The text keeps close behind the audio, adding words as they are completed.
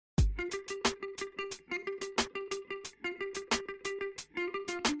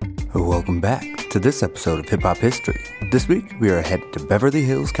Welcome back to this episode of Hip Hop History. This week, we are headed to Beverly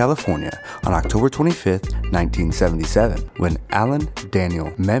Hills, California on October 25th, 1977, when Alan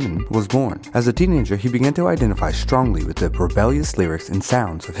Daniel Memon was born. As a teenager, he began to identify strongly with the rebellious lyrics and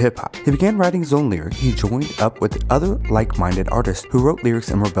sounds of hip hop. He began writing his own lyrics. He joined up with other like-minded artists who wrote lyrics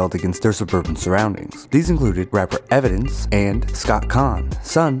and rebelled against their suburban surroundings. These included rapper Evidence and Scott Conn,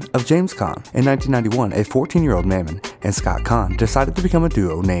 son of James Conn. In 1991, a 14-year-old Memon and Scott Conn decided to become a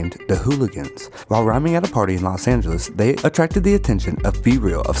duo named the Hooligans. While rhyming at a party in Los Angeles, they attracted the attention of B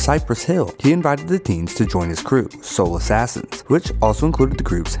Real of Cypress Hill. He invited the teens to join his crew, Soul Assassins, which also included the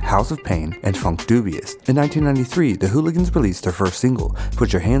groups House of Pain and Funk Dubious. In 1993, the Hooligans released their first single,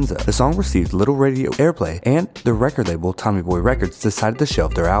 Put Your Hands Up. The song received little radio airplay, and the record label, Tommy Boy Records, decided to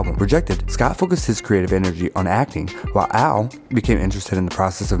shelve their album. Rejected, Scott focused his creative energy on acting, while Al became interested in the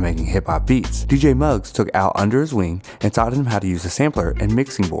process of making hip-hop beats. DJ Muggs took Al under his wing and taught him how to use a sampler and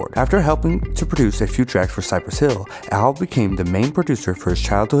mixing board. After helping to produce a few tracks for Cypress Hill, Al became the main producer for his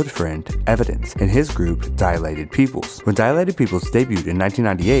childhood friend, Evidence, and his group, Dilated Peoples. When Dilated Peoples debuted in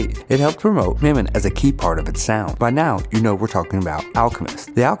 1998, it helped promote Memon as a key part of its sound. By now, you know we're talking about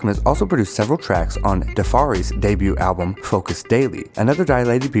Alchemist. The Alchemist also produced several tracks on Defari's debut album, Focus Daily, another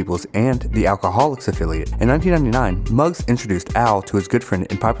Dilated Peoples and the Alcoholics affiliate. In 1999, Muggs introduced Al to his good friend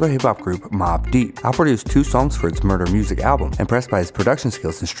and popular hip-hop group, Mobb Deep. Al produced 2 songs for its Murder Music album. Impressed by his production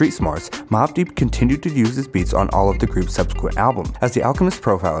skills and street smarts, Mobb Deep continued to use his beats on all of the group's subsequent albums. As the Alchemist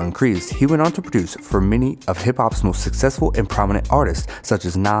profile increased, he went on to produce for many of hip-hop's most successful and prominent artists, such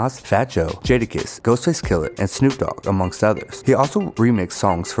as Nas, Fat Joe, Jadakiss, Ghostface Killah, and Snoop Dogg, amongst others. He also remixed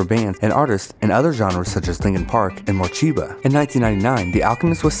songs for bands and artists in other genres such as Linkin Park and Morcheeba. In 1999, the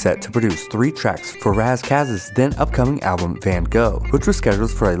Alchemist was set to produce 3 tracks for Ras Kass's then upcoming album Van Gogh, which was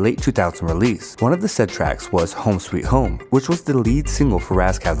scheduled for a late 2000 release. One of the said tracks was Home Sweet Home, which was the lead single for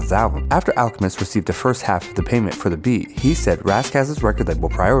Ras Kass's album. After Alchemist received the first half of the payment for the beat, he said Ras Kass's record label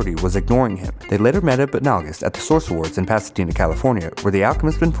Priority was ignoring him. They later met up in August at the Source Awards in Pasadena, California, where the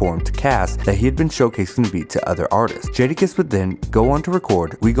Alchemist informed to Cass that he had been showcasing the beat to other artists. Jadakiss would then go on to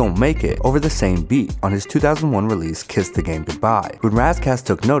record We Gon' Make It over the same beat on his 2001 release Kiss the Game Goodbye. When Ras Kass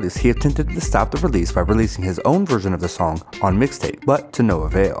took notice, he attempted to stop the release by releasing his own version of the song on mixtape, but to no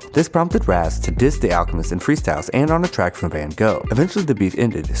avail. This prompted Ras to diss the Alchemist in freestyles and on a track from Van Gogh. Eventually the beef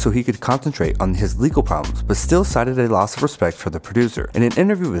ended so he could concentrate on his legal problems, but still cited a loss of respect for the producer. In an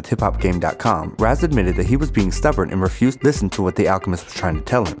interview with hiphopgame.com, Raz admitted that he was being stubborn and refused to listen to what the Alchemist was trying to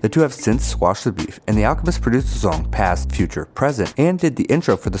tell him. The two have since squashed the beef, and the Alchemist produced the song Past, Future, Present, and did the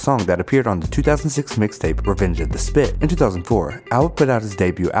intro for the song that appeared on the 2006 mixtape Revenge of the Spit. In 2004, Al put out his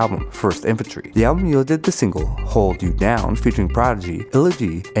debut album, First Infantry. The album yielded the single Hold You Down, featuring Prodigy, Illa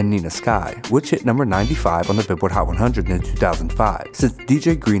G, and Nina Sky, which hit number 95 on the Billboard Hot 100 in 2005. Since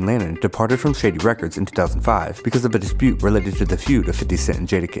DJ Green Lantern departed from Shady Records in 2005 because of a dispute related to the feud of 50 Cent and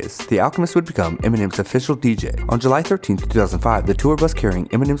Jadakiss, the Alchemist would become Eminem's official DJ. On July 13, 2005, the tour bus carrying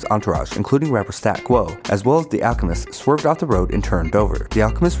Eminem's entourage, including rapper Stat Quo, as well as the Alchemist, swerved off the road and turned over. The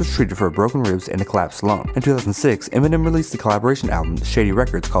Alchemist was treated for broken ribs and a collapsed lung. In 2006, Eminem released a collaboration album, Shady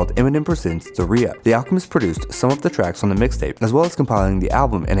Records, called Eminem Presents The Re-Up. The Alchemist produced some of the tracks on the mixtape, as well as compiling the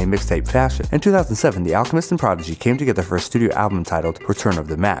album in a mixtape fashion. In 2007, the Alchemist and Prodigy came together for a studio album entitled Return of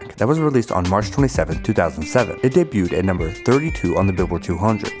the Mac, that was released on March 27, 2007. It debuted at number 32 on the Billboard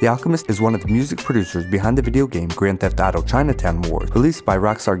 200. The Alchemist is one of the music producers behind the video game Grand Theft Auto Chinatown Wars, released by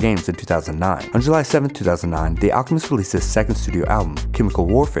Rockstar Games in 2009. On July 7, 2009, the Alchemist released his second studio album, Chemical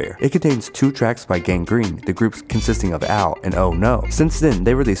Warfare. It contains 2 tracks by Gang Green, the group consisting of Al and Oh No. Since then,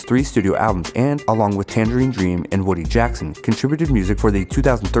 they released 3 studio albums and, along with Tangerine Dream and Woody Jackson, contributed music for the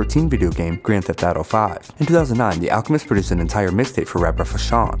 2013 video game Grand Theft Auto 5. In 2009, the Alchemist produced an entire mixtape for rapper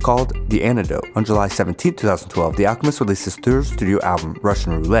Fashawn called The Antidote. On July 17, 2012, the Alchemist released his third studio album,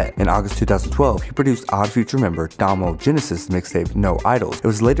 Russian Roulette. In August 2012, he produced Odd Future member Damo Genesis' mixtape No Idols. It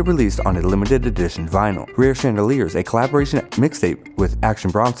was later released on a limited edition vinyl. Rare Chandeliers, a collaboration mixtape with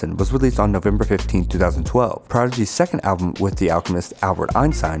Action Bronson, was released on November 15, 2012. Prodigy's second album with the Alchemist, Albert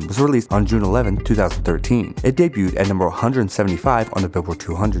Einstein, was released on June 11, 2013. It debuted at number 175 on the Billboard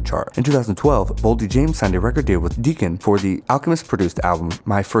 200 chart. In 2012, Boldy James signed a record deal with Deacon for the Alchemist-produced album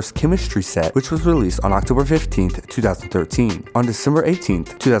My First Chemistry Set, which was released on October 15, 2013. On December 18,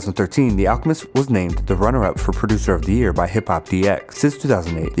 2013, the Alchemist was named the runner-up for Producer of the Year by Hip Hop DX. Since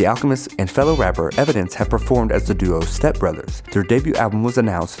 2008, The Alchemist and fellow rapper Evidence have performed as the duo Step Brothers. Their debut album was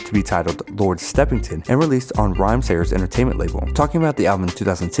announced to be titled Lord Steppington and released on Rhymesayers Entertainment label. Talking about the album in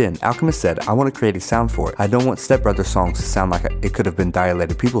 2010, Alchemist said, "I want to create a sound for it. I don't want Step Brothers songs to sound like it could have been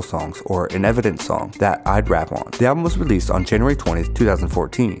Dilated People songs or an Evidence song that I'd rap on." The album was released on January 20th,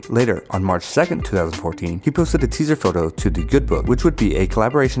 2014. Later, on March 2nd, 2014, he posted a teaser photo to The Good Book, which would be a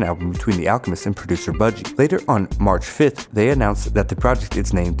collaboration album between The Alchemist and producer Budgie. Later, on March 5th, they announced that the project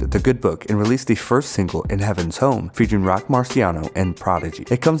is named The Good Book and released the first single, In Heaven's Home, featuring Rock Marciano and Prodigy.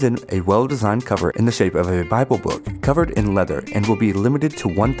 It comes in a well-designed cover in the shape of a Bible book, covered in leather, and will be limited to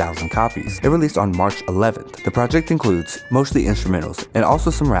 1,000 copies. It released on March 11th. The project includes mostly instrumentals, and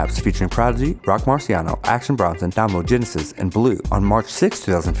also some raps featuring Prodigy, Rock Marciano, Action Bronson, Damo Genesis, and Blue. On March 6,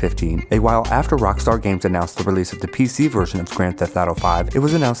 2015, a while after Rockstar Games announced the release of the PC version of Grand Theft Auto 5, it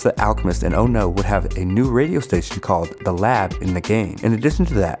was announced that Alchemist and Oh No would have a new radio station called The Lab in the game. In addition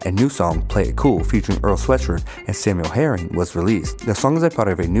to that, a new song, Play It Cool, featuring Earl Sweatshirt and Samuel Herring, was released. The song is a part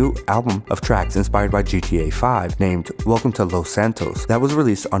of a new album of tracks inspired by GTA 5 named Welcome to Los Santos that was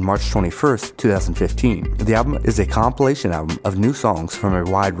released on March 21st, 2015. The album is a compilation album of new songs from a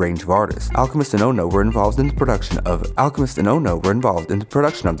wide range of artists. Alchemist and Oh No were involved in the production of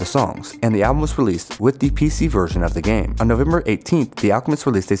the songs, and the album was released with the PC version of the game. On November 18th, The Alchemist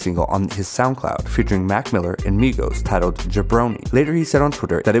released a single on his SoundCloud featuring Mac Miller and Migos titled Jabroni. Later, he said on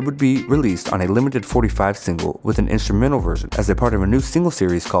Twitter that it would be released on a limited 45 single with an instrumental version as a part of a new single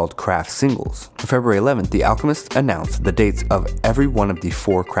series called Craft Singles. On February 11th, The Alchemist announced the dates of every one of the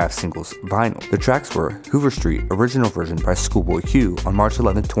 4 Craft Singles vinyl. The tracks were Hoover Street, original version by Schoolboy Q on March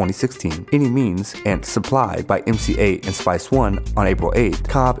 11, 2016, Any Means and Supply by MC8 and Spice One on April 8th,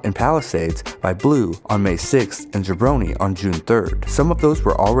 Cobb and Palisades by Blue on May 6th, and Jabroni on June 3rd. Some of those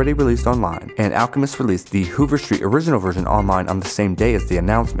were already released online, and Alchemist released the Hoover Street original version online on the same day as the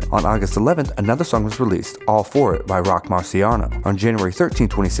announcement. On August 11th, another song was released, All For It by Rock Marciano. On January 13,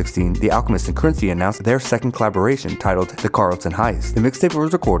 2016, The Alchemist and Currency announced their second collaboration titled The Carlton Heist. The mixtape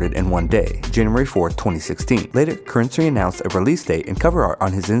was recorded in one day, January 4th, 2016. Later, Currency announced a release date and cover art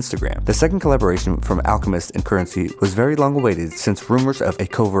on his Instagram. The second collaboration from Alchemist and Currency was very long awaited since rumors of a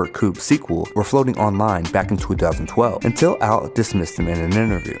Covert Coup sequel were floating online back in 2012, until Al dismissed him in an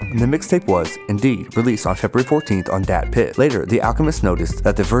interview. The mixtape was, indeed, released on February 14th on Dat Piff. Later, The Alchemist noticed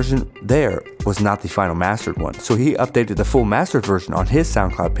that the version there was not the final mastered one, so he updated the full mastered version on his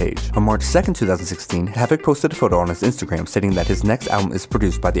SoundCloud page. On March 2nd, 2016, Havoc posted a photo on his Instagram stating that his next album is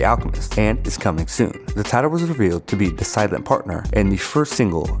produced by The Alchemist and is coming soon. The title was revealed to be The Silent Partner, and the first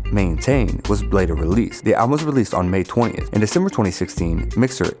single, Maintain, was later released. The album was released on May 20th. In December 2016,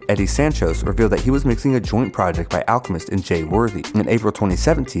 mixer Eddie Santos revealed that he was mixing a joint project by Alchemist and Jay Worthy. In April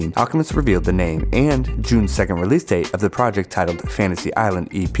 2017, Alchemist revealed the name and June 2nd release date of the project titled Fantasy Island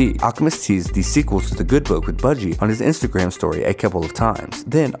EP. Alchemist teased the sequels to The Good Book with Budgie on his Instagram story a couple of times.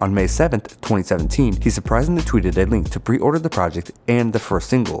 Then, on May 7th, 2017, he surprisingly tweeted a link to pre-order the project and the first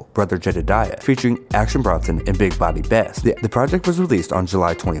single, Brother Jedediah, featuring Action Bronson and Big Body Best. The project was released on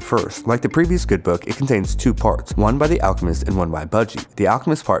July 21st. Like the previous Good Book, it contains 2 parts, one by The Alchemist and one by Budgie. The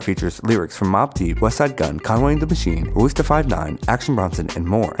Alchemist part features lyrics from Mobb Deep, Westside Gunn, Conway and the Machine, Royce da 5'9", Action Bronson, and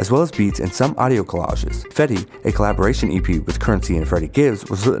more, as well as beats and some audio collages. Fetty, a collaboration EP with Currency and Freddie Gibbs,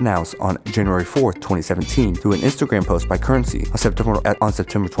 was announced on January 4th, 2017 through an Instagram post by Currency. On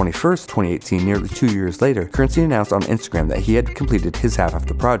September 21st, 2018, nearly 2 years later, Currency announced on Instagram that he had completed his half of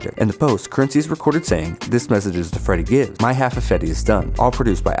the project. In the post, Currency is recorded saying, "This message is to Freddie Gibbs. My half of Fetty is done. All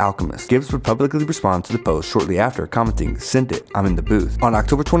produced by Alchemist." Gibbs would publicly respond to the post shortly after, commenting, "Send it. I'm in the booth." On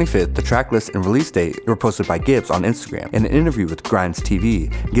October 25th, the track list and release date were posted by Gibbs on Instagram. In an interview with Grinds TV,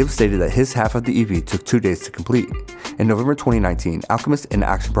 Gibbs stated that his half of the EP took 2 days to complete. In November 2019, Alchemist and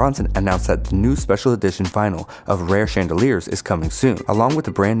Action Bronson announced that the new special edition vinyl of Rare Chandeliers is coming soon, along with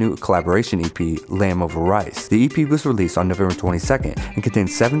the brand new collaboration EP, Lamb Over Rice. The EP was released on November 22nd and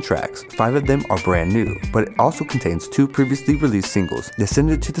contains 7 tracks. 5 of them are brand new, but it also contains 2 previously released singles,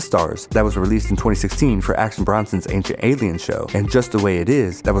 Descended to the Stars, that was released in 2016 for Action Bronson's Ancient Alien show, and Just the Way It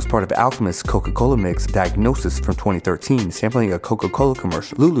Is, that was part of Alchemist's Coca-Cola mix Diagnosis from 2013, sampling a Coca-Cola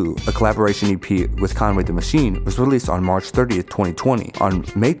commercial. Lulu, a collaboration EP with Conway the Machine, was released on March 30th, 2020. On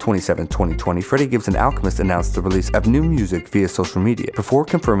May 27th, 2020, Freddie Gibbs and Alchemist announced the release of new music via social media, before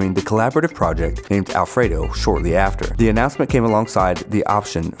confirming the collaborative project named Alfredo shortly after. The announcement came alongside the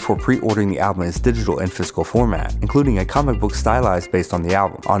option for pre-ordering the album in its digital and physical format, including a comic book stylized based on the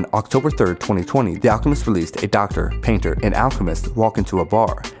album. On October 3rd, 2020, The Alchemist released A Doctor, Painter, and Alchemist Walk Into a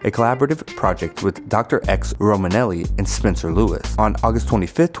Bar, a collaborative project with Dr. X Romanelli and Spencer Lewis. On August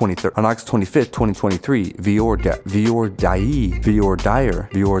 25th, 25th, 2023, Vior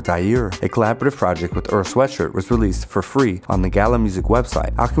Dyer, a collaborative project with Earl Sweatshirt, was released for free on the Gala Music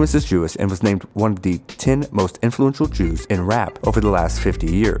website. Alchemist is Jewish and was named one of the 10 most influential Jews in rap over the last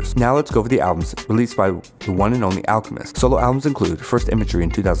 50 years. Now let's go over the albums released by the one and only Alchemist. Solo albums include First Imagery in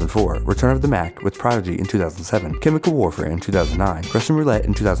 2004, Return of the Mac with Prodigy in 2007, Chemical Warfare in 2009, Russian Roulette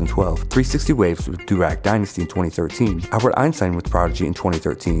in 2012, 360 Waves with Durag Dynasty in 2013, Albert Einstein with Prodigy in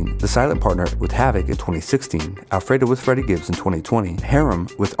 2013, The Silent Partner with Havoc in 2016, Alfredo with Freddie Gibbs in 2020, Harem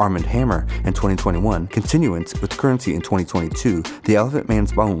with Armand Hammer in 2021, Continuance with Currency in 2022, The Elephant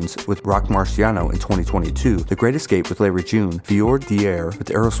Man's Bones with Rock Marciano in 2022, The Great Escape with Larry June, Vior Dyer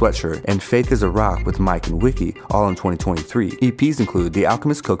with Earl Sweatshirt, and Faith is a Rock with Mike and Wiki, all in 2023. EPs include The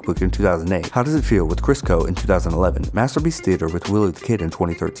Alchemist Cookbook in 2008, How Does It Feel with Crisco in 2011, Masterpiece Theater with Willie the Kid in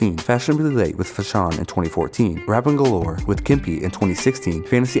 2013, Fashionably Late with Fashawn in 2014, Rappin' Galore with Kimpy in 2016,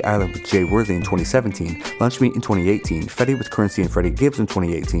 Fantasy Island with Jay Worthy in 2017, Lunch Meat in 2018, Fetty with Currency and Freddie Gibbs in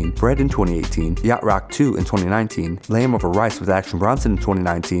 2018, Bread in 2018, Yacht Rock 2 in 2019, Lamb Over Rice with Action Bronson in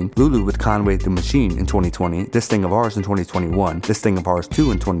 2019, Lulu with Conway the Machine in 2020, This Thing of Ours in 2021, This Thing of Ours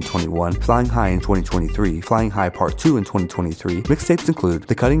 2 in 2021, Flying High in 2023, Flying High Part 2 in 2023. Mixtapes include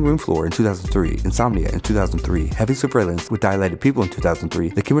The Cutting Room Floor in 2003, Insomnia in 2003, Heavy Surveillance with Dilated People in 2003,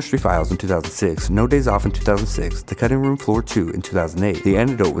 The Chemistry Files in 2006, No Days Off in 2006, The Cutting Room Floor 2 in 2008, The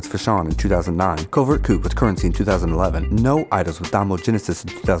Antidote with Fashawn in 2009, Covert Coup with Currency in 2011, No Idols with Domino Genesis in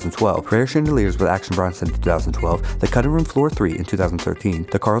 2012, Prayer Chandeliers with Action Bronson in 2012, The Cutting Room Floor 3 in 2013,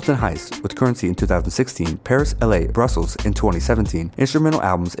 The Carlton Heist with Currency in 2016, Paris, LA, Brussels in 2017. Instrumental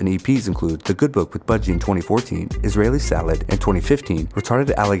albums and EPs include The Good Book with Budgie in 2014, Israeli Salad in 2015,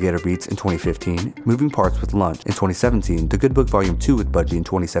 Retarded Alligator Beats in 2015, Moving Parts with Lunch in 2017, The Good Book Volume 2 with Budgie in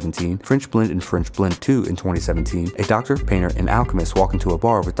 2017, French Blend and French Blend 2 in 2017, A Doctor, Painter, and Alchemist Walk Into a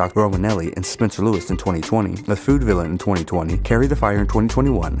Bar with Dr. Romanelli and Spencer Lewis in 2020, The Food Villain in 2020, Carry the Fire in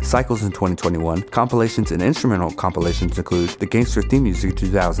 2021, Cycles in 2021. Compilations and instrumental compilations include The Gangster Theme Music in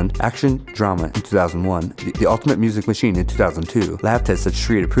 2000, Action Drama in 2001, The Ultimate Music Machine in 2002, Lab Test That's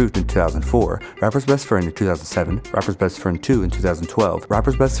Street Approved in 2004, Rapper's Best Friend in 2007, Rapper's Best Friend 2 in 2012,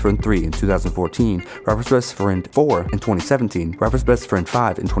 Rapper's Best Friend 3 in 2014, Rapper's Best Friend 4 in 2017, Rapper's Best Friend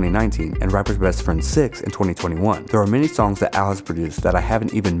 5 in 2019, and Rapper's Best Friend 6 in 2021. There are many songs that Al has produced that I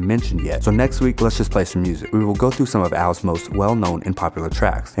haven't even mentioned yet, so next week let's just play some music. We will go through some of Al's most well-known and popular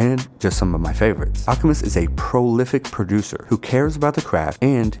tracks, and just some of my favorites. Alchemist is a prolific producer who cares about the craft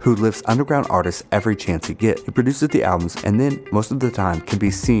and who lifts underground artists every chance he gets. He produces the albums and then most of the time can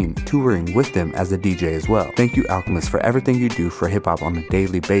be seen touring with them as a DJ as well. Thank you, Alchemist, for everything you do for hip-hop on a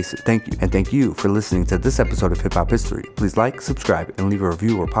daily basis. Thank you, and thank you for listening to this episode of Hip Hop History. Please like, subscribe, and leave a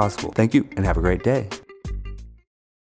review where possible. Thank you, and have a great day.